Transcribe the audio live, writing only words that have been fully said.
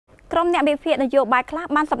ក្រុមអ្នកវិភាគនយោបាយខ្លះ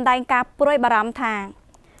បានសម្ដែងការព្រួយបារម្ភថា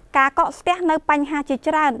ការកកស្ទះនៅបញ្ហាជា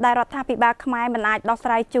ច្រើនដែលរដ្ឋាភិបាលខ្មែរមិនអាចដោះស្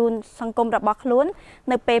រាយជូនសង្គមរបស់ខ្លួន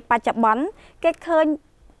នៅពេលបច្ចុប្បន្នគេឃើញ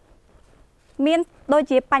មានដូច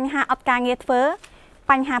ជាបញ្ហាអត់ការងារធ្វើ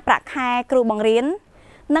បញ្ហាប្រាក់ខែគ្រូបង្រៀន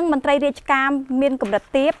និងមន្ត្រីរាជការមានកម្រិត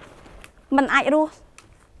ទាបមិនអាចរស់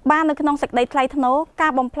បាននៅក្នុងសេចក្តីថ្លៃថ្នូរកា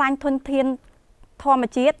របំផ្លាញធនធានធម្ម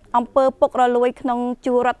ជាតិអំពើពុករលួយក្នុង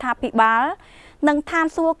ជួររដ្ឋាភិបាលនិងឋាន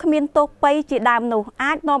សួគ៌គ្មានទោសពៃជាដើមនោះ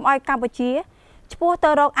អាចនាំឲ្យកម្ពុជាឆ្ពោះទៅ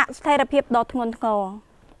រកអស្ថិរភាពដ៏ធ្ងន់ធ្ងរ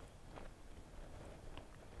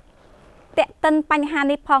តែកតិនបញ្ហា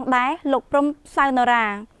នេះផងដែរលោកព្រំសៅនរា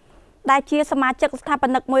ដែលជាសមាជិកស្ថាប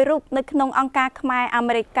និកមួយរូបនៅក្នុងអង្គការខ្មែរអា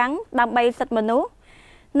មេរិកដើម្បីសិទ្ធិមនុស្ស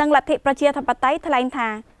និងលទ្ធិប្រជាធិបតេយ្យថ្លែងថា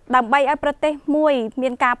ដើម្បីឲ្យប្រទេសមួយមា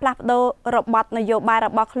នការផ្លាស់ប្ដូររបបនយោបាយរ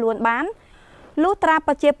បស់ខ្លួនបានលុះត្រា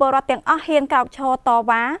ប្រជាពលរដ្ឋទាំងអស់ហ៊ានក្រោកឈរត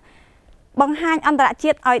វ៉ាបង្ហាញអន្តរ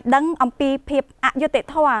ជាតិឲ្យដឹងអំពីភាពអយុត្តិ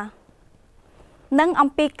ធម៌និងអំ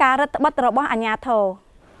ពីការរឹតបន្តឹងរបស់អាជ្ញាធរ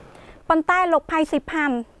ប៉ុន្តែលោកផៃស៊ីផា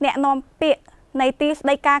ន់អ្នកនាំពាក្យនៃទីស្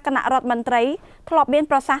តីការគណៈរដ្ឋមន្ត្រីធ្លាប់មាន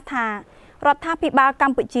ប្រសាសន៍ថារដ្ឋាភិបាលក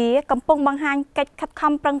ម្ពុជាកំពុងបង្ហាញកិច្ចខិត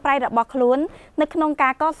ខំប្រឹងប្រែងរបស់ខ្លួននៅក្នុងកា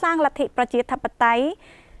រកសាងលទ្ធិប្រជាធិបតេយ្យ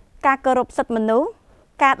ការគោរពសិទ្ធិមនុស្ស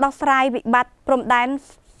ការដោះស្រាយវិបត្តិព្រំដែន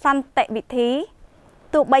សន្តិវិធី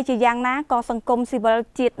ទោះបីជាយ៉ាងណាក៏សង្គមស៊ីវិល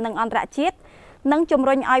ជាតិនិងអន្តរជាតិនឹងជំ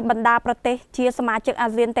រុញឲ្យបណ្ដាប្រទេសជាសមាជិកអា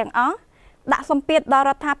ស៊ានទាំងអស់ដាក់សម្ពាធដល់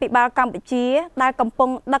រដ្ឋាភិបាលកម្ពុជាដែលកំពុង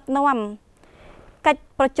ដឹកនាំកិច្ច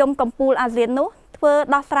ប្រជុំកំពូលអាស៊ាននោះធ្វើ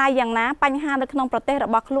ដោះស្រាយយ៉ាងណាបញ្ហានៅក្នុងប្រទេសរ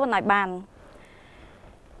បស់ខ្លួនឲ្យបាន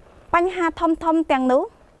បញ្ហាធំទាំងនោះ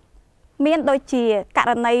មានដូចជាក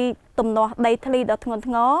រណីទំនាស់ដីធ្លីដ៏ធ្ងន់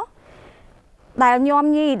ធ្ងរដែលញោម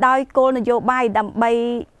ញីដោយគោលនយោបាយដើម្បី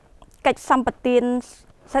កិច្ចសម្បទាន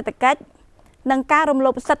សេដ្ឋកិច្ចនិងការរំលោ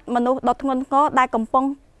ភសិទ្ធិមនុស្សដ៏ធ្ងន់ធ្ងរដែលកំពុង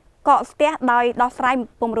កកស្ទះដោយដោះស្រាយ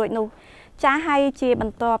ពុំរួចនោះចាស់ហើយជាប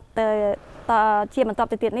ន្ទាប់ទៅ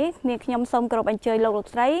ទៀតនេះនាងខ្ញុំសូមគោរពអញ្ជើញលោក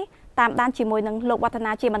ស្រីតាមដានជាមួយនឹងលោកវឌ្ឍ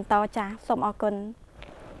នាជាបន្តចាស់សូមអរគុណ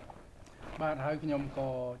បាទហើយខ្ញុំក៏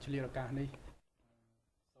ឆ្លៀតឱកាសនេះ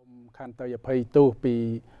សូមខន្តីអភ័យទោសពី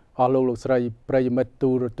អស់លោកស្រីប្រិយមិត្តទូ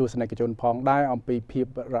រទស្សនិកជនផងដែរអំពីភាព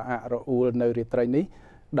រអាក់រអួលនៅរាត្រីនេះ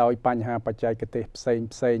ដោយបញ្ហាបច្ចេកទេស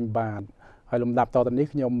ផ្សេងបាទហើយលំដាប់តទៅនេះ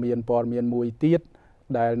ខ្ញុំមានព័ត៌មានមួយទៀត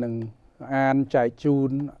ដែលនឹងអានចែកជូ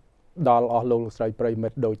នដល់អស់លោកស្រីប្រិយមិ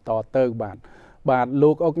ត្តដូចតទៅបាទ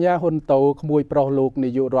លោកអុកញ៉ាហ៊ុនតូក្មួយប្រុសលោកនា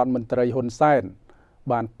យករដ្ឋមន្ត្រីហ៊ុនសែន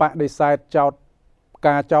បានបដិសេធ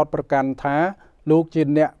ការចោទប្រកាន់ថាលោកជា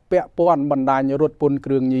អ្នកពាក់ព័ន្ធបណ្ដាញរត់ពន្ធ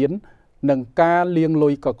គ្រឿងញៀននិងការលាងលុ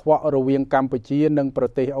យកខ្វក់រវាងកម្ពុជានិងប្រ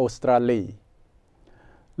ទេសអូស្ត្រាលី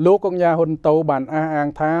លោកអុកញ៉ាហ៊ុនតូបានអះអាង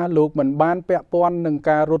ថាលោកមិនបានពាក់ព័ន្ធនឹង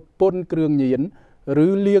ការរត់ពន្ធគ្រឿងញៀនឬ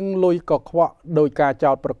លាងលុយកខ្វក់ដោយការ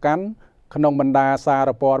ចោទប្រកាន់ក្នុងបណ្ដាសា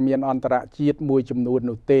រព័ត៌មានអន្តរជាតិមួយចំនួន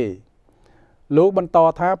នោះទេលោកបន្ត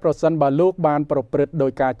ថាប្រសិនបើលោកបានប្រព្រឹត្តដោ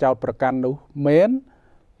យការចោទប្រកាន់នោះមែន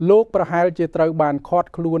លោកប្រហែលជាត្រូវបានឃាត់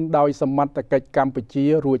ខ្លួនដោយសមត្ថកិច្ចកម្ពុជា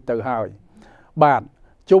រួចទៅហើយបាទ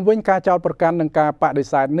ជុំវិញការចោទប្រកាន់និងការបដិ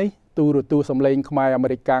សេធនេះទូរទស្សន៍សម្លេងខ្មែរអាមេ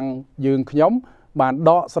រិកយើងខ្ញុំបាន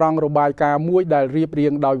ដកស្រង់របាយការណ៍មួយដែលរៀបរៀ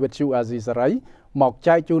ងដោយវិទ្យុអាស៊ីសេរីមក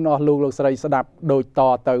ចែកជូនអស់លោកស្រីស្ដាប់ដូចត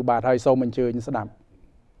ទៅបាទហើយសូមអញ្ជើញស្ដាប់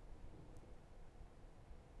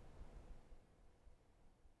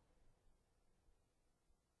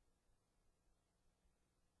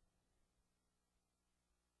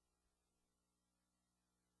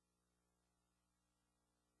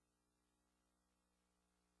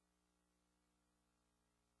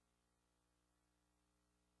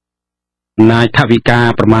ណាយថវិកា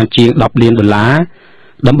ប្រមាណជាង$10 លាន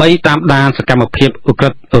ដើម្បីតាមដានសកម្មភាពឧក្រិ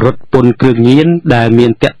ដ្ឋរត់ពន្ធគ្រឿងញៀនដែលមា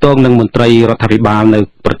នតាក់ទងនឹងមន្ត្រីរដ្ឋាភិបាលនៅ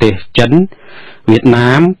ប្រទេសចិនវៀត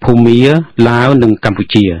ណាមភូមាឡាវនិងកម្ពុ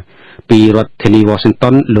ជាពីរដ្ឋធានី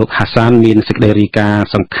Washington លោកហាសានមានសេចក្តីរាយការណ៍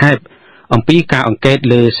សង្ខេបអំពីការអង្កេត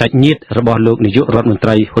លើសាច់ញាតិរបស់លោកនាយករដ្ឋមន្ត្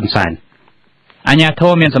រីហ៊ុនសែនអាជ្ញាធ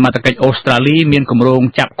រមានសមត្ថកិច្ចអូស្ត្រាលីមានគម្រោង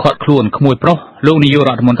ចាប់ឃាត់ខ្លួនក្មួយប្រុសលោកនាយករ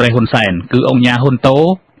ដ្ឋមន្ត្រីហ៊ុនសែនគឺអង្គញាហ៊ុនតូ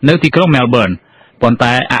នៅទីក្រុង Melbourne ប៉ុន្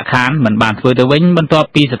តែអាខានមិនបានធ្វើទៅវិញបន្ទាប់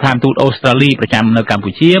ពីស្ថានទូតអូស្ត្រាលីប្រចាំនៅកម្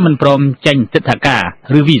ពុជាមិនព្រមចេញទិដ្ឋាការ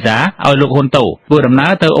ឬវីសាឲ្យលោកហ៊ុនតូធ្វើដំណើ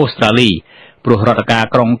រទៅអូស្ត្រាលីព្រោះរដ្ឋការ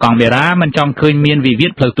ក្រុងកង់បេរ៉ាមិនចង់ឃើញមានវិវា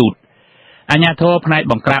ទផ្លូវទូតអាជ្ញាធរផ្នែក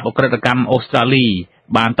បង្ក្រាបអក្រិតកម្មអូស្ត្រាលី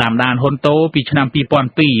បានតាមដានហ៊ុនតូពីឆ្នាំ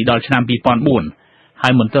2002ដល់ឆ្នាំ2004ហើ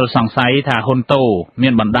យមន្ទិលសង្ស័យថាហ៊ុនតូមា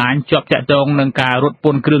នបណ្ដាញជាប់តាក់ទងនឹងការរត់ព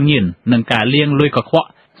ន្ធគ្រឿងញៀននិងការលាងលុយកខ្វក់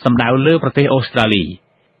សម្ដៅលើប្រទេសអូស្ត្រាលី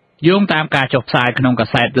យោងតាមការចុះផ្សាយក្នុងកា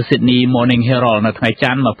សែត The Sydney Morning Herald នៅថ្ងៃ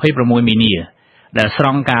ច័ន្ទ26 មីនាដែលស្រ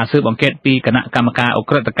ង់ការស៊ើបអង្កេតពីគណៈកម្មការអ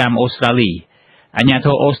ក្រិតកម្មអូស្ត្រាលី អាញាធ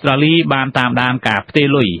រអូស្ត្រាលីបានតាមដានការផ្ទេរ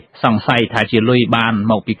លុយសង្ស័យថាជាលុយបាន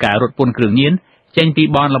មកពីការរត់ពន្ធគ្រឿងញៀនចេញពី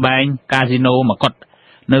បនលបែងកាស៊ីណូមកុដ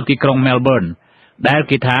នៅទីក្រុង Melbourne ដែល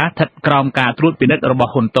គេថាស្ថិតក្រោមការត្រួតពិនិត្យរប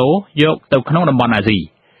ស់ហ៊ុនតូយកទៅក្នុងតំបន់អាស៊ី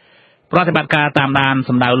ប្រតិបត្តិការតាមដានស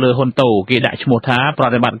ម្ដៅលើហ៊ុនតូគេដាក់ឈ្មោះថាប្រ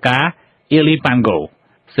តិបត្តិការ Ili Pango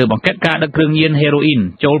ស៊ើបអង្កេតការដឹកគ្រឿងញៀនហេរ៉ូអ៊ីន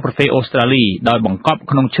ចូលប្រទេសអូស្ត្រាលីដោយបង្កប់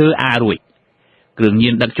ក្នុងឈើអារួចគ្រឿងញៀ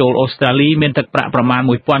នដឹកចូលអូស្ត្រាលីមានទឹកប្រាក់ប្រមាណ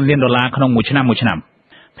 $1,000 លានក្នុងមួយឆ្នាំ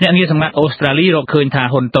ភ្នាក់ងារសម្ងាត់អូស្ត្រាលីរកឃើញថា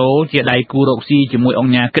ហ៊ុនតូជាដៃគូរកស៊ីជាមួយអង្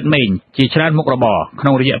គការគិតមេងជាច្រើនមុខរបរក្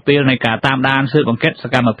នុងរយៈពេលនៃការតាមដានស៊ើបអង្កេតស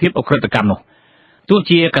កម្មភាពអក្រិតកម្មនោះទោះ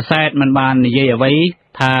ជាកាសែតមិនបាននិយាយអ្វី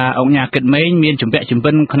ថាអង្គការគិតមេងមានជំពាក់ជំ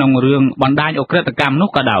ពិនក្នុងរឿងបណ្ដាញអក្រិតកម្មនោះ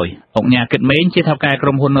ក៏ដោយអង្គការគិតមេងជាថៅកែក្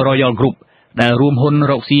រុមហ៊ុន Royal Group ដែលរួមហ៊ុន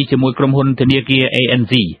រកស៊ីជាមួយក្រុមហ៊ុនធនាគារ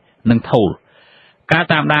ANZ និង Toll ការ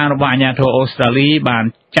តាមដានរបស់អាជ្ញាធរអូស្ត្រាលីបាន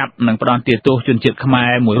ចាប់និងផ្ដន្ទាទោសជនជាតិខ្មែ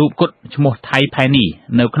រមួយរូបគត់ឈ្មោះថៃផែនី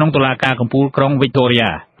នៅក្នុងតុលាការកំពូលក្រុង Victoria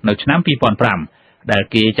នៅឆ្នាំ 2005 ដែល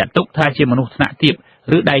គេចាត់ទុកថាជាមនុស្សថ្នាក់ទាប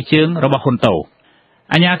ឬដៃជើងរបស់ហ៊ុនតូ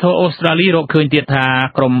អាជ្ញាធរអូស្ត្រាលីរកឃើញទៀតថា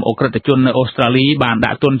ក្រុមអក្រិតជននៅអូស្ត្រាលីបាន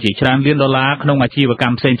ដាក់ទុនជាច្រើនលានដុល្លារក្នុងអាជីវក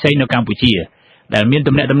ម្មផ្សេងៗនៅកម្ពុជាដែលមាន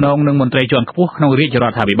ទំនាក់ទំនងនឹងមន្ត្រីជាន់ខ្ពស់ក្នុងរាជរ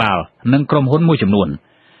ដ្ឋាភិបាលនិងក្រុមហ៊ុនមួយចំនួន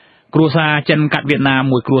គ្រួសារចិនកាត់វៀតណាម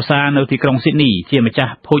មួយគ្រួសារនៅទីក្រុងស៊ីដនីជាម្ចា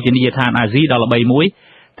ស់ភោជនីយដ្ឋានអាស៊ីដ៏ល្បីមួយ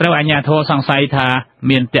ត្រូវអាជ្ញាធរសង្ស័យថា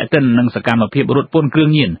មានពាក់ទិននឹងសកម្មភាពរត់ពន្ធគ្រឿង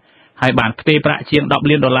ញៀនហើយបានផ្ទេរប្រាក់ជាង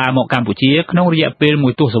$10 លានមកកម្ពុជាក្នុងរយៈពេលមួ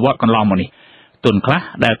យទសវត្សរ៍កន្លងមកនេះទុនខ្លះ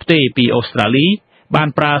ដែលផ្ទេរពីអូស្ត្រាលីបាន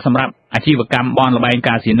ប្រើសម្រាប់អាជីវកម្មបនលបែង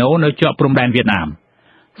កាស៊ីណូនៅជាប់ព្រំដែនវៀតណាម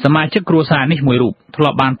សមាជិកគ្រួសារនេះមួយរូបធ្លា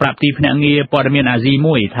ប់បានប្រាប់ទីភ្នាក់ងារព័ត៌មានអាស៊ី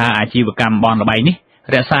មួយថាអាជីវកម្មបនលបែងនេះ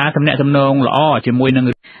រក្សាទំនាក់ទំនងល្អជាមួយនឹង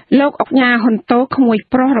លោកអុកញ៉ាហ៊ុនតូក្មួយ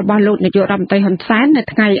ប្រុសរបស់លោកនាយករដ្ឋមន្ត្រីហ៊ុនសែននៅ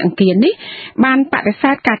ថ្ងៃអង្គារនេះបានបដិ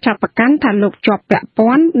សេធការចាប់ប្រកាន់ថាលោកជាប់ពាក់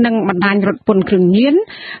ព័ន្ធនឹងបណ្ដាញរត់ពន្ធគ្រឿងញៀន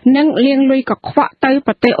និងលាងលុយកខ្វក់ទៅ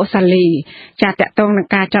ប្រទេសអូស្ត្រាលីចាតកតងនឹង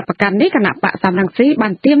ការចាប់ប្រកាន់នេះគណៈបកសំរងស៊ីបា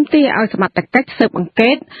នទាមទារឲ្យសមត្ថកិច្ចស៊ើបអង្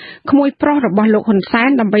កេតក្មួយប្រុសរបស់លោកហ៊ុនសែន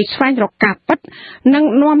ដើម្បីស្វែងរកការពិតនិង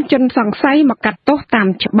នាំជនសង្ស័យមកកាត់ទោសតាម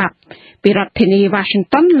ច្បាប់ពីរដ្ឋធានី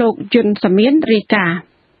Washington លោកយុនសាមៀនរាយការណ៍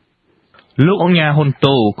លោកអង្ញាហ៊ុន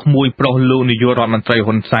តូក្មួយប្រុសលោកនាយករដ្ឋមន្ត្រី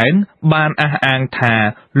ហ៊ុនសែនបានអះអាងថា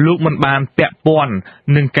លោកមិនបានពាក់ព័ន្ធ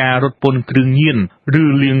នឹងការរត់ពន្ធគ្រឿងញៀនឬ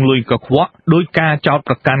លាងលុយកខ្វក់ដោយការចោទ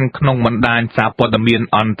ប្រកាន់ក្នុងបណ្ដាញសារព័ត៌មាន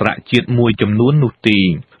អន្តរជាតិមួយចំនួននោះទេ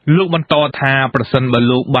លោកបន្តថាប្រសិនបើ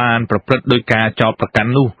លោកបានប្រព្រឹត្តដោយការចោទប្រកា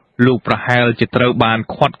ន់នោះលោកប្រហែលជាត្រូវបាន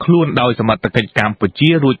ឃាត់ខ្លួនដោយសមត្ថកិច្ចកម្ពុជា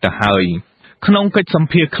រួចទៅហើយក្នុងកិច្ចសម្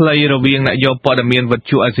ភាសន៍ខ្លីរវាងនាយកព័ត៌មានវិទ្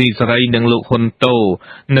យុអាស៊ីសេរីនិងលោកហ៊ុនតូ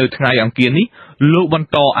នៅថ្ងៃអង្គារនេះលោកបន្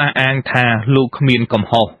តអះអាងថាលោកគ្មានកំ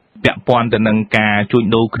ហុសពាក់ព័ន្ធទៅនឹងការជួញ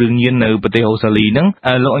ដូរគ្រឿងញៀននៅប្រទេសអូស្ត្រាលីហ្នឹង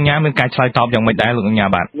លោកអញ្ញាមានការឆ្លើយតបយ៉ាងម៉េចដែរលោកអញ្ញា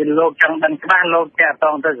បាទលោកចង់ដឹងច្បាស់លោកចាក់ត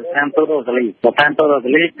ងទៅស្ថានទូតអូស្ត្រាលីស្ថានទូតអូស្ត្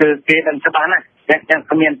រាលីគឺគេដឹងច្បាស់ណាស់តែ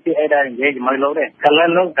គ្មានទីអីដែលនិយាយជាមួយលោកទេឥឡូវ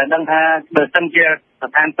លោកតែដឹងថាបើសិនជា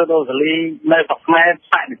ស្ថានទូតអូស្ត្រាលីនៅស្រុកខ្មែរ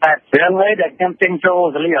បដិសេធរឿងអីដែលខ្ញុំចេញចូលអូ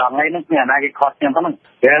ស្ត្រាលីរាល់ថ្ងៃនេះគ្មានអាណាគេខត់ខ្ញុំហ្នឹង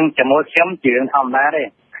រឿងជាមួយខ្ញុំជារឿងធម្មតាទេ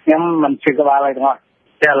ខ្ញុំមិនជឿក្បាលអីទាំងអស់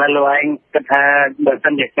តែឥឡូវលោកឯងគិតថាបើសិ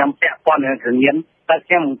នជាខ្ញុំពាក់ព័ន្ធនឹងគ្រឿងញៀនតែ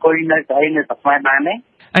ខ្ញុំអង្គុយនៅស្អីនៅស្រុកខ្មែរបានទេ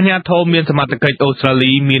អាជ្ញាធរមានសមត្ថកិច្ចអូស្ត្រា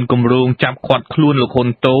លីមានគម្រោងចាប់ឃាត់ខ្លួនលោកហ៊ុន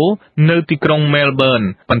តូនៅទីក្រុង Melbourne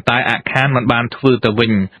ប៉ុន្តែអាក់ខានមិនបានធ្វើទៅវិ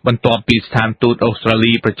ញបន្ទាប់ពីស្ថានទូតអូស្ត្រា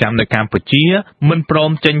លីប្រចាំនៅកម្ពុជាមិនព្រ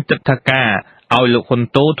មចេញទិដ្ឋាការឲ្យលោកហ៊ុន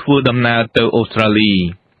តូធ្វើដំណើរទៅអូស្ត្រាលី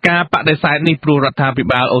ការបដិសេធនេះព្រោះរដ្ឋាភិ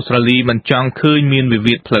បាលអូស្ត្រាលីមិនចង់ឃើញមានវិ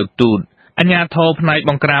វាទផ្លូវទូតអាជ្ញាធរផ្នែក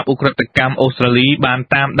បង្ក្រាបឧក្រិដ្ឋកម្មអូស្ត្រាលីបាន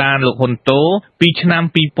តាមដានលោកហ៊ុនតូពីឆ្នាំ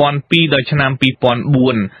 2002 ដល់ឆ្នាំ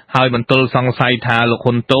 2004 ហើយបន្ទោសង្ស័យថាលោក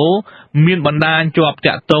ហ៊ុនតូមានបណ្ដាញជាប់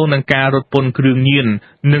តាក់ទងនឹងការរត់ពន្ធគ្រឿងញៀន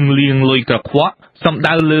និងលាងលុយកខ្វក់សម្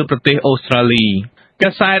ដៅលើប្រទេសអូស្ត្រាលី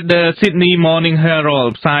កាសែត The Sydney Morning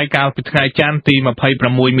Herald ផ្សាយកាលពីថ្ងៃច័ន្ទទី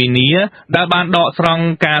26 មីនាដែលបានដកស្រង់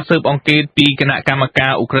ការស៊ើបអង្កេតពីគណៈកម្មកា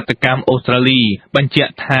រឧក្រិដ្ឋកម្មអូស្ត្រាលីបញ្ជា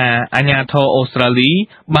ក់ថាអាជ្ញាធរអូស្ត្រាលី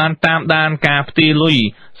បានតាមដានការផ្ទេរលុយ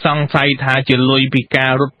សង្ស័យថាជាលុយពីកា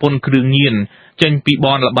ររត់ពន្ធគ្រឿងញៀនចេញពីប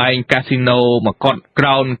នលបែងកាស៊ីណូមកុដ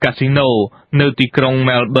Crown Casino នៅទីក្រុង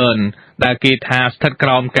Melbourne ដែលគេថាស្ថិតក្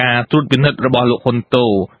រោមការត្រួតពិនិត្យរបស់លោកហ៊ុនតូ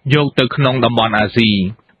យកទៅក្នុងតំបន់អាស៊ី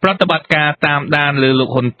ប្រតិបត្តិការតាមដានលើលោក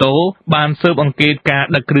ហ៊ុនតូបានស៊ើបអង្កេតការ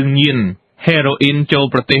ដឹកគ្រឿងញៀនហេរ៉ូអ៊ីនចូល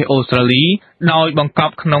ប្រទេសអូស្ត្រាលីដោយបង្ក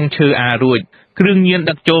ប់ក្នុងឈើអារួចគ្រឿងញៀន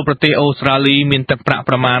ដឹកចូលប្រទេសអូស្ត្រាលីមានទឹកប្រាក់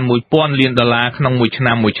ប្រមាណ$1,000 លានក្នុងមួយឆ្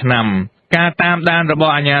នាំការតាមដានរប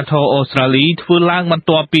ស់អាជ្ញាធរអូស្ត្រាលីធ្វើឡើងបន្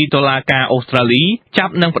ទាប់ពីតុលាការអូស្ត្រាលីចា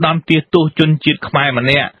ប់និងផ្ដន្ទាទោសជនជាតិខ្មែរម្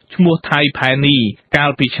នាក់ឈ្មោះថៃផែនីកាល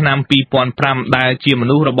ពីឆ្នាំ 2005 ដែលជាម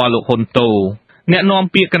នុស្សរបស់លោកហ៊ុនតូ អ្នកនាំ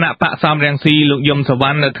ពាក្យគណៈបកសំរងស៊ីលោកយមសវ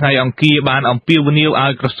ណ្ណនៅថ្ងៃអង្គារបានអំពាវនាវឲ្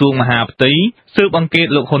យក្រសួងមហាផ្ទៃស៊ើបអង្កេត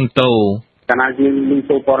លោកហ៊ុនតូកាលណាយើងមាន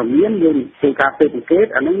ពលព័ត៌មានយើងធ្វើការស៊ើបអង្កេត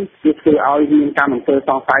អានេះវាធ្វើឲ្យមានការអំពើស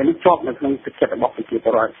ង្ស័យនេះជាប់នៅក្នុងទឹកចិត្តរបស់ប្រជាពល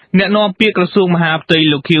រដ្ឋអ្នកនាំពាក្យក្រសួងមហាផ្ទៃ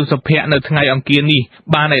លោកខៀវសុភ័ក្រនៅថ្ងៃអង្គារនេះ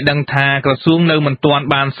បានឲ្យដឹងថាក្រសួងនៅមិនទាន់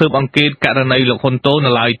បានស៊ើបអង្កេតករណីលោកហ៊ុនតូនៅ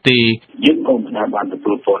ឡើយទេយើងក៏មិនបានទ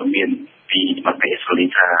ទួលព័ត៌មានពីមន្ត្រីអេស្លី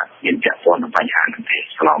ថាមានពាក់ព័ន្ធនឹងបញ្ហានេះទេ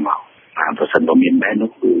ឆ្លងមកប្រសិនបើមានមែន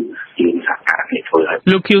នោះគឺយើងសហការគ្នាធ្វើហើយ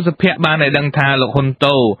លោកខៀវសុភ័ក្របានឲ្យដឹងថាលោកហ៊ុន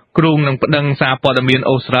តូគ្រោងនឹងប្តឹងសារព័ត៌មាន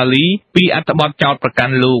អូស្ត្រាលីពីអត្ថបទចោទប្រកា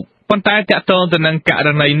ន់លោកប៉ុន្តែតាក់ទងទៅនឹងករ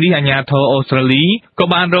ណីនេះអាជ្ញាធរអូស្ត្រាលីក៏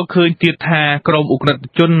បានរកឃើញទៀតថាក្រុមអ ுக ្រិត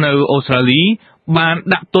ជននៅអូស្ត្រាលីបាន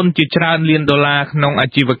ដាក់ទុនជាច្រើនលានដុល្លារក្នុងអា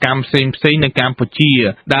ជីវកម្មផ្សេងៗនៅកម្ពុជា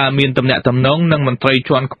ដែលមានទំនាក់ទំនងនឹងមន្ត្រី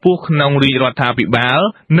ជាន់ខ្ពស់ក្នុងរាជរដ្ឋាភិបាល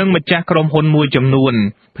និងម្ចាស់ក្រុមហ៊ុនមួយចំនួន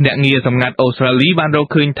ភ្នាក់ងារសម្ងាត់អូស្ត្រាលីបានរក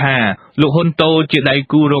ឃើញថាលោកហ៊ុនតូជាដៃ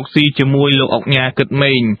គូរកស៊ីជាមួយលោកអុកញ៉ាគិត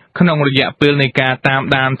ម៉េងក្នុងរយៈពេលនៃការតាម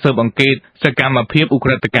ដានស៊ើបអង្កេតសកម្មភាពឧក្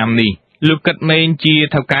រិដ្ឋកម្មនេះលោកគិតម៉េងជា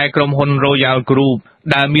ថៅកែក្រុមហ៊ុន Royal Group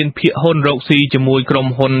ដែលមានភាគហ៊ុនរកស៊ីជាមួយក្រុម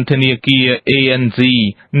ហ៊ុនធនាគារ ANZ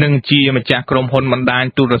និងជាម្ចាស់ក្រុមហ៊ុនបណ្ដាញ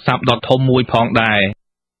ទូរស័ព្ទដ៏ធំមួយផងដែរ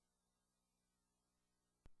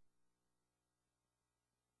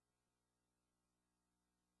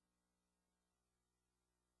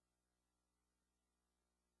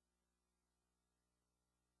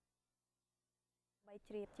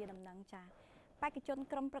ជ្រាបជាដំណឹងចាបេក្ខជន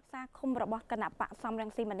ក្រុមប្រឹក្សាឃុំរបស់គណៈបកសំរង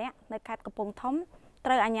ស៊ីម្នាក់នៅខេត្តកំពង់ធំត្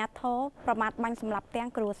រូវអាជ្ញាធរប្រមាថបាញ់សម្លាប់ទាំង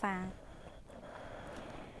គ្រួសារ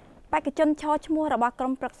បេក្ខជនឈរឈ្មោះរបស់ក្រុ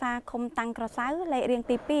មប្រឹក្សាឃុំតាំងក្រសៅលេខរៀង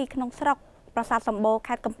ទី2ក្នុងស្រុកប្រាសាទសម្បូរ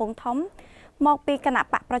ខេត្តកំពង់ធំមកពីគណៈ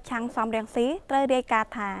បកប្រឆាំងសំរងស៊ីត្រូវរាយការ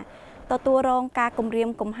ណ៍ថាទទួលរងការគំរាម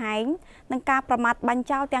កំហែងនិងការប្រមាថបាញ់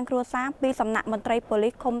ចោលទាំងគ្រួសារពីសំណាក់មន្ត្រីប៉ូលី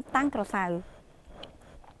សឃុំតាំងក្រសៅ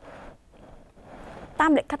តា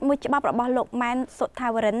មលិខិតមួយច្បាប់របស់លោកម៉ែនសុថា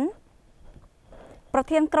វរិនប្រ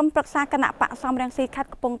ធានក្រុមប្រឹក្សាគណៈបកសំរងស៊ីខេត្ត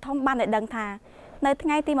កំពង់ធំបានឲ្យដឹងថានៅថ្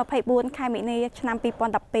ងៃទី24ខែមិនិនាឆ្នាំ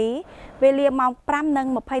2012វេលាម៉ោង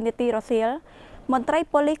 5:20 នាទីរសៀលមន្ត្រី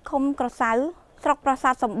ប៉ូលីសឃុំក្រសៅស្រុកប្រាសា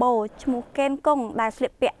ទសម្បូរឈ្មោះកេនគង់ដែលស្លៀ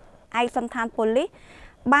កពាក់ឯកសណ្ឋានប៉ូលីស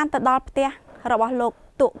បានទៅដល់ផ្ទះរបស់លោក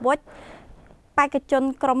តុវុចបេក្ខជន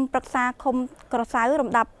ក្រុមប្រឹក្សាឃុំក្រសៅលំ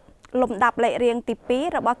ដាប់លេខរៀងទី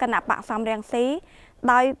2របស់គណៈបកសំរងស៊ី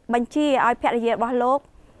ដោយបញ្ជាឲ្យភរិយារបស់លោក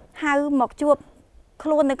ហៅមកជួបខ្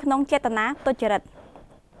លួននៅក្នុងចេតនាទុច្ចរិត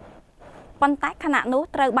ប៉ុន្តែខណៈនោះ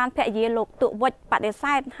ត្រូវបានភរិយាលោកតុវុចបដិ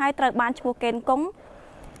សេធហើយត្រូវបានឈ្មោះកេនគង់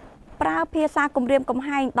ប្រើភាសាគំរាមកំ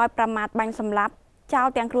ហែងដោយប្រមាថបាញ់សម្លាប់ចោល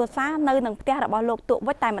ទាំងគ្រួសារនៅនឹងផ្ទះរបស់លោកតុ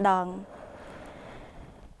វុចតែម្ដង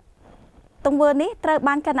ទង្វើនេះត្រូវ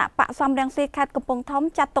បានគណៈបកសំរងស៊ីខេត្តកំពង់ធំ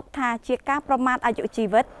ចាត់ទុកថាជាការប្រមាថអាយុជី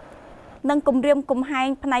វិតនិងគំរាមកំហែង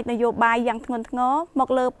ផ្នែកនយោបាយយ៉ាងធ្ងន់ធ្ងរមក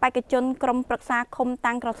លើបេក្ខជនក្រុមប្រឹក្សាឃុំ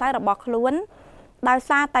តាំងក្រសៅរបស់ខ្លួនដោយ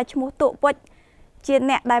សារតែឈ្មោះតុវុចជា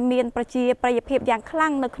អ្នកដែលមានប្រជាប្រិយភាពយ៉ាងខ្លាំ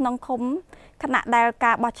ងនៅក្នុងឃុំខណៈដែល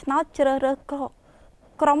ការបោះឆ្នោតជ្រើសរើស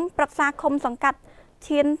ក្រុមប្រឹក្សាឃុំសង្កាត់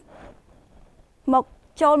ឈានមក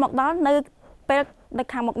ចូលមកដល់នៅពេលនៅ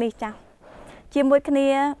ខាងមុខនេះចា៎ជាមួយគ្នា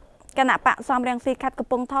គណៈបកសំរងស៊ីខេត្តកំ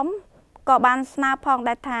ពង់ធំក៏បានស្នើផង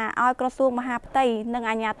ដែរថាឲ្យក្រសួងមហាផ្ទៃនិង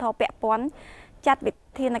អាជ្ញាធរពាក់ព័ន្ធចាត់វិ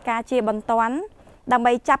ធានការជាបន្ទាន់ដើម្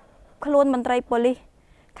បីចាប់ខ្លួនមន្ត្រីប៉ូលីស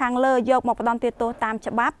ខាងលើយកមកផ្ដន្ទាទោសតាម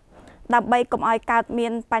ច្បាប់ដើម្បីកុំឲ្យកើតមា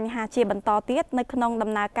នបញ្ហាជាបន្តទៀតនៅក្នុង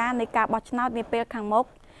ដំណើរការនៃការបោះឆ្នោតនាពេលខាងមុខ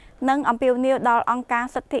និងអំពាវនាវដល់អង្គការ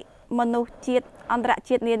សិទ្ធិមនុស្សជាតិអន្តរ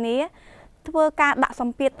ជាតិនានាធ្វើការដាក់ស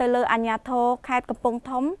ម្ពាធទៅលើអាជ្ញាធរខេត្តកំពង់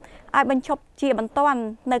ធំឲ្យបញ្ឈប់ជាបន្ទាន់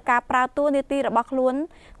នៅការប្រើតួនាទីរបស់ខ្លួន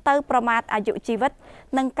ទៅប្រមាថអាយុជីវិត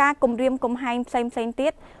និងការគំរាមកំហែងផ្សេងៗទៀ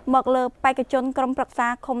តមកលើបេក្ខជនក្រុមប្រឹក្សា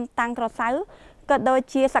ឃុំតាំងក្រសៅក៏ដូច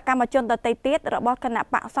ជាសកម្មជនដទៃទៀតរបស់គណៈ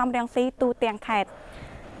បកសំរងស៊ីទូទាំងខេត្ត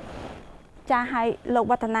ចាស់ឲ្យលោក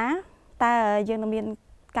វឌ្ឍនាតើយើងនឹងមាន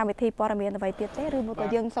កម្មវិធីព័ត៌មានអ្វីទៀតទេឬមួយក៏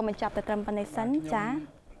យើងសូមបញ្ចប់តែត្រឹមប៉ុណ្ណេះសិនចា៎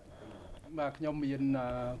បាទខ្ញុំមាន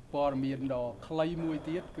ព័ត៌មានដ៏ខ្លីមួយ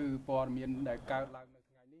ទៀតគឺព័ត៌មានដែលកើតឡើងនៅ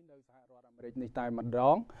ថ្ងៃនេះនៅសហរដ្ឋអាមេរិកនេះតែម្ដ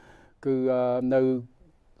ងគឺនៅ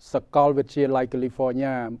សាកលវិទ្យាល័យ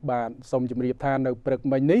California បាទសូមជម្រាបថានៅព្រឹក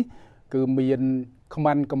មិញនេះគឺមានខ្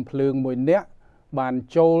មាន់កំភ្លើងមួយនាក់បាន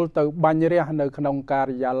ចូលទៅបាញ់រះនៅក្នុងកា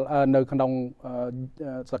រិយាល័យនៅក្នុង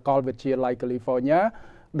សាកលវិទ្យាល័យ California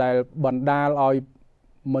ដែលបណ្ដាលឲ្យ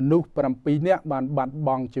មនុស្ស7នាក់បានបាត់ប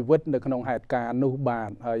ង់ជីវិតនៅក្នុងហេតុការណ៍នោះបា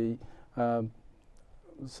ទហើយ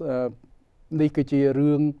នេះគឺជា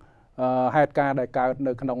រឿងហេតុការណ៍ដែលកើត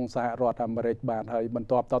នៅក្នុងសហរដ្ឋអាមេរិកបាទហើយបន្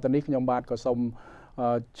ទាប់តទៅនេះខ្ញុំបាទក៏សូម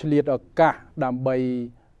ឆ្លៀតឱកាសដើម្បី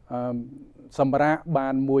សម្រាប់បា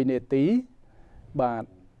ន1នាទី បាទ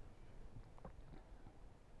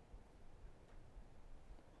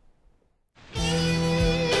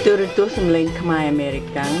ទូរទស្សន៍សម្លេងខ្មែរអាមេរិ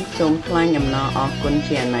កសូមថ្លែងអំណរអគុណ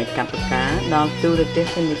ជាអនេកប្បការដល់ទូរទ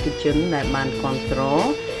ស្សនិកជនដែលបានគាំទ្រ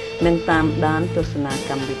និងតាមដានទស្សនា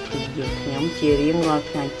កម្មវិធីយើងខ្ញុំជារៀងរាល់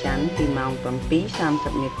ថ្ងៃច័ន្ទពីម៉ោង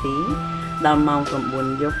 7:30 នាទីដល់ម៉ោង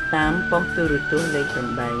 9 យប់តាមប៉ុស្តិ៍ទូរទស្សន៍លេខ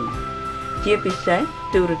 8 ជាពិសេស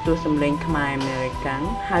ទូរទស្សន៍សម្លេងខ្មែរអាមេរិក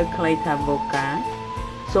ហៅខ្លីថា VOKA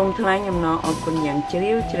សូមថ្លែងអំណរអគុណយ៉ាងជ្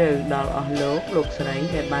រាលជ្រៅដល់អស់លោកស្រី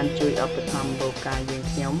ដែលបានជួយឧបត្ថម្ភ VOKA យើង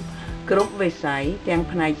ខ្ញុំគ្រប់វិស័យទាំង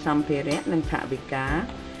ផ្នែកសម្ភារៈនិងថវិកា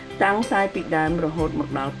តាំងតែពីដើមរហូតមក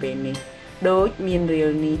ដល់ពេលនេះដូចមានរាយ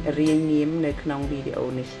នាមនៅក្នុងវីដេអូ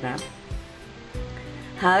នេះស្រាប់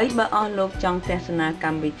ហើយបើអស់លោកចង់ទស្សនាក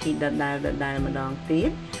ម្មវិធីដដែលម្ដងទៀ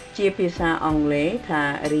តជាភាសាអង់គ្លេសថា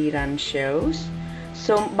Rerun Shows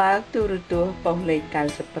សូមបើកទូរទស្សន៍ប៉ុស្តិ៍លេខ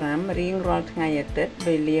 95 រៀងរាល់ថ្ងៃអាទិត្យ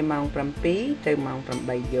វេលាម៉ោង 7 ទៅម៉ោង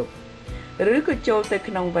 8 យប់ឬក៏ចូលទៅ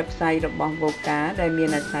ក្នុង website របស់ VOKA ដែលមាន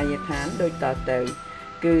អាសយដ្ឋានដូចតទៅ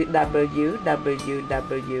គឺ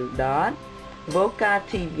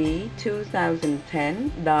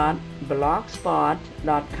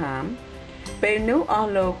www.vokatv2010.blogspot.com ពេលនោះអ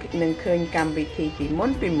ស់លោកនឹងឃើញកម្មវិធីពីមុ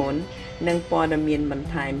ននិងព័ត៌មានបន្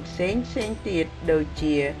ថែមផ្សេងទៀតដូច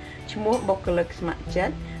ជាឈ្មោះបុគ្គលិកស្ម័គ្រចិ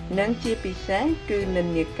ត្តនិងជាពិសេសគឺនិ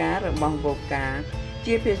ន្នាការរបស់ VOKA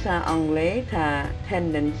ជាភាសាអង់គ្លេសថា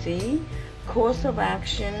tendency course of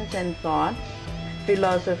actions and thoughts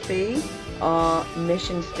philosophy or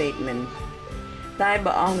mission statement តែ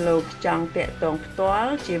បើអស់លោកចង់តាក់ទងផ្ទា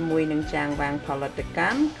ល់ជាមួយនឹងចាងវាងផលិតក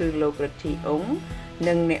ម្មគឺលោករទ្ធីអង្គ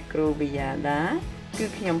និងអ្នកគ្រូវិយាដាគឺ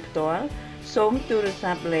ខ្ញុំផ្ទាល់សូមទូរ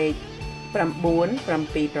ស័ព្ទលេខ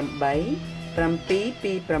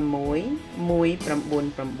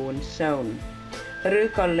 978-726-1990 ឬ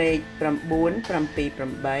ក៏លេខ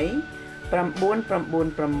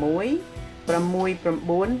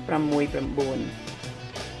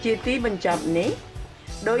 978-996-6969 ជាទីបញ្ចប់នេះ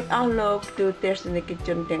ដោយអស់លោកទូទស្សនិកជ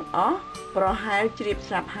នទាំងអស់ប្រហែលជ្រាប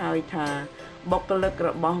ស្រាប់ហើយថាបុគ្គលិករ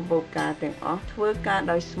បស់ VOKA ទាំងអស់ធ្វើការ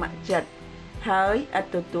ដោយស្ម័គ្រចិត្តហើយឥត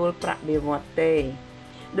ទទួលប្រាក់បៀវត្សទេ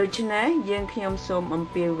ដូច្នេះយើងខ្ញុំសូមអំ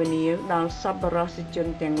ពាវនាវដល់សប្បុរសជន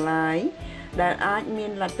ទាំងឡាយដែលអាចមា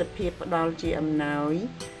នលទ្ធភាពផ្ដល់ជាអំណោយ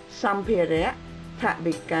សម្ភារៈថ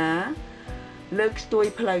វិកាលើកស្ទួយ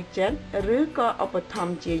ផ្លូវចិត្តឬក៏ឧបត្ថ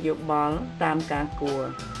ម្ភជាយោបល់តាមការគួរ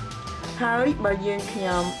ហើយបើយើងខ្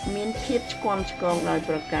ញុំមានភាពឆ្គាំឆ្គងដោយ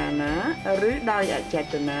ប្រការណាឬដោយអចេ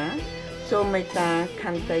តនាសូមមេត្តាខ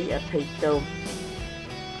ន្តីអភ័យទោស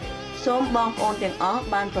សូមបងប្អូនទាំងអស់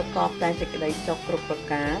បានប្រកបតែសេចក្តីសុខគ្រប់ប្រ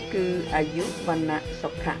ការគឺអាយុវណ្ណៈសុ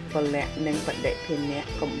ខៈពលៈនិងបដិភិនៈ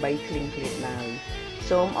កំបីគ្លៀងគ្លាតឡើយ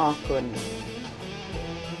សូមអរគុណ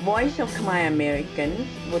Voice of Khmer Americans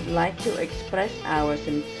would like to express our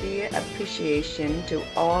sincere appreciation to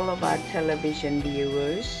all of our television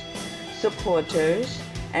viewers, supporters,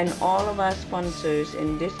 and all of our sponsors in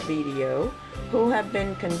this video who have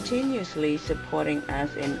been continuously supporting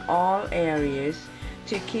us in all areas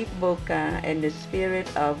to keep VOKA and the spirit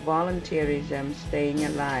of volunteerism staying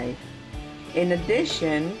alive. In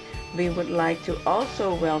addition, we would like to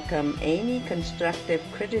also welcome any constructive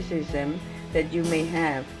criticism that you may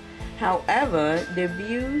have. However, the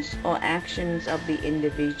views or actions of the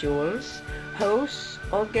individuals, hosts,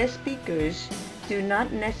 or guest speakers do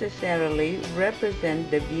not necessarily represent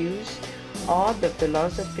the views or the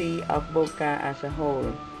philosophy of VOKA as a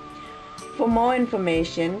whole. For more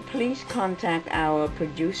information, please contact our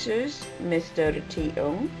producers, Mr.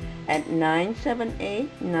 Tiong, at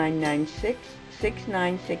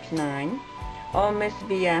 978-996-6969, or Ms.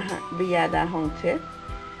 Viada Hongtip,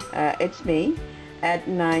 it's me, at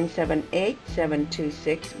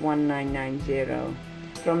 978-726-1990,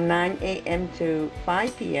 from 9 a.m. to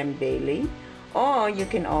 5 p.m. daily, or you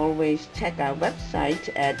can always check our website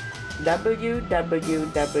at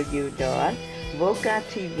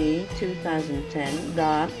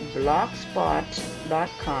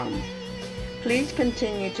www.vokatv2010.blogspot.com. Please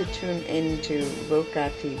continue to tune in to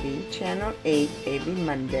VOKA TV Channel 8 every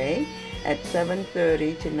Monday at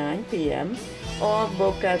 7:30 to 9 p.m. or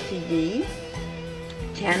VOKA TV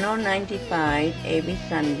Channel 95 every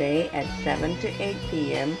Sunday at 7 to 8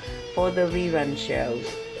 p.m. for the rerun shows.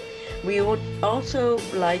 We would also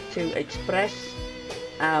like to express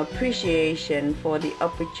our appreciation for the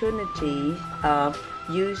opportunity of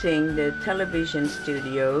using the television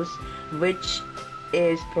studios which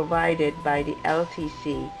is provided by the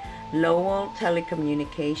LTC, Lowell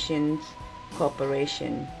Telecommunications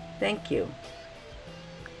Corporation. Thank you.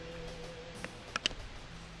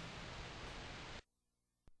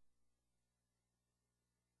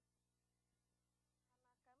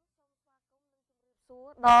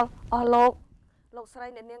 ដល់អស់លោកស្រី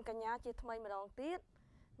អ្នកនាងកញ្ញាជាថ្មីម្ដងទៀត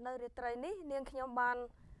នៅរាត្រីនេះនាងខ្ញុំបាន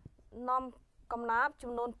នាំកំណាព្យ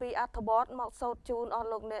ចំនួន2អត្ថបទមកសូត្រជូនអស់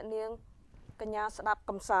លោកអ្នកនាងកញ្ញាស្ដាប់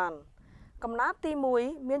កំសាន្តកំណាព្យទី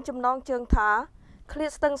1មានចំណងជើងថាឃ្លា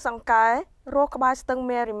ស្ទឹងសង្កែរស់ក្បែរស្ទឹង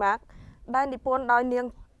មេរីម៉ាក់ដែលនិពន្ធដោយនាង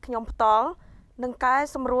ខ្ញុំផ្ទាល់និងកែ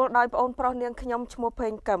សម្រួលដោយប្អូនប្រុសនាងខ្ញុំឈ្មោះផេ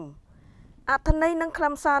ងកឹមអត្ថន័យនិងខ្លឹ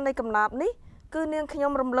មសារនៃកំណាព្យនេះគឺនាងខ្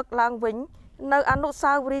ញុំរំលឹកឡើងវិញនៅអនុស្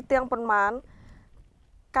សាវរីយ៍ទាំងប៉ុន្មាន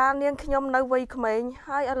កាលនាងខ្ញុំនៅវ័យក្មេង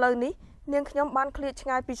ហើយឥឡូវនេះនាងខ្ញុំបានឃ្លាតឆ្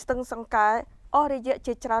ងាយពីស្ទឹងសង្កែអស់រយៈ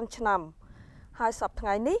ជាច្រើនឆ្នាំហើយសប្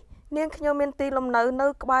តាហ៍នេះនាងខ្ញុំមានទីលំនៅនៅ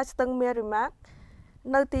ក្បែរស្ទឹងមេរីម៉ាក់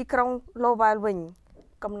នៅទីក្រុងឡូវែលវិញ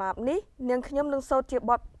កំណាព្យនេះនាងខ្ញុំនឹងសូត្រជា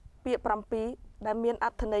បទពាក្យ7ដែលមានអ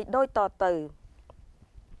ត្ថន័យដូចតទៅ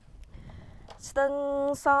ស្ទឹង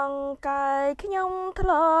សង្កែខ្ញុំធ្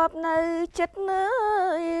លាប់នៅចិត្តនៅ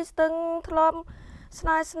ស្ទឹងធ្លាប់ស្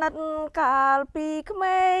នេហ៍ស្និទ្ធកាលពីក្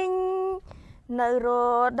មេងនៅរ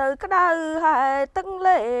ដូវក្តៅហើយទឹក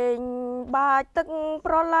លេងបាចទឹក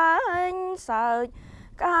ប្រឡាញសើច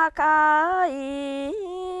កាយ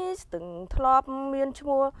ស្ទឹងធ្លាប់មានឈ្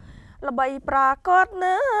មោះល្បីប្រាកដ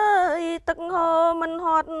នៅទឹកហូរមិនហ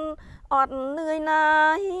ត់អត់នឿយណា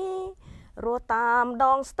យរស់តាមដ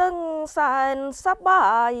ងស្ទឹងសែនសប្បា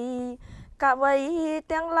យកវី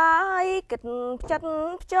ទាំងឡាយគិតចិត្ត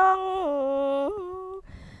ផ្ចង់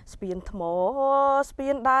ស្ពានថ្មស្ពា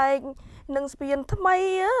នដែកនិងស្ពានថ្មី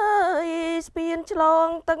អើយស្ពានឆ្លង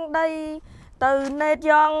ទឹកដីទៅណេត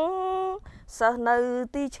យ៉ងសិស្សនៅ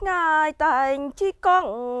ទីឆ្ងាយតែងជីក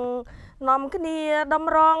ង់នាំគ្នាត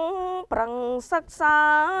ម្រង់ប្រឹងសិក្សា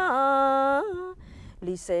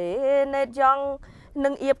លីសេណេតយ៉ងនឹ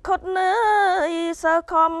ងអៀបខុតនៅសើ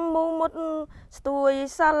ខំមូមុតស្ទួយ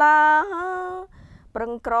សាលាប្រឹ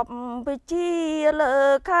ងក្របវិជាលើ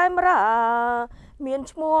ខេមរាមាន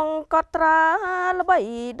ឈ្មោះកត់ត្រាល្បី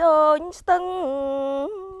ដូចស្ទឹង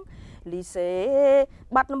លីសេ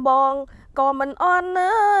បាត់ដំបងក៏មិនអន់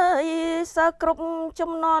អើយសើគ្រប់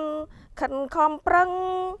ចំនួនខិនខំប្រឹង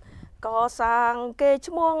ក៏សាងគេ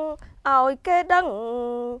ឈ្មោះឲ្យគេដឹង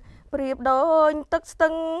ប្រៀបដូចទឹកស្ទឹ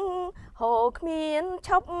ងហូរគ្មានឈ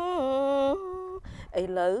ប់ឥ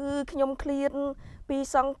ឡូវខ្ញុំឃ្លាតពី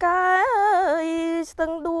សង្កែស្ទឹ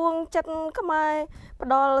ងដួងចិត្តខ្មែរផ្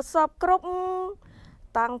ដល់សពគ្រប់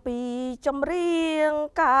តាំងពីចម្រៀង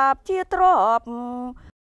កាបជាទ្រប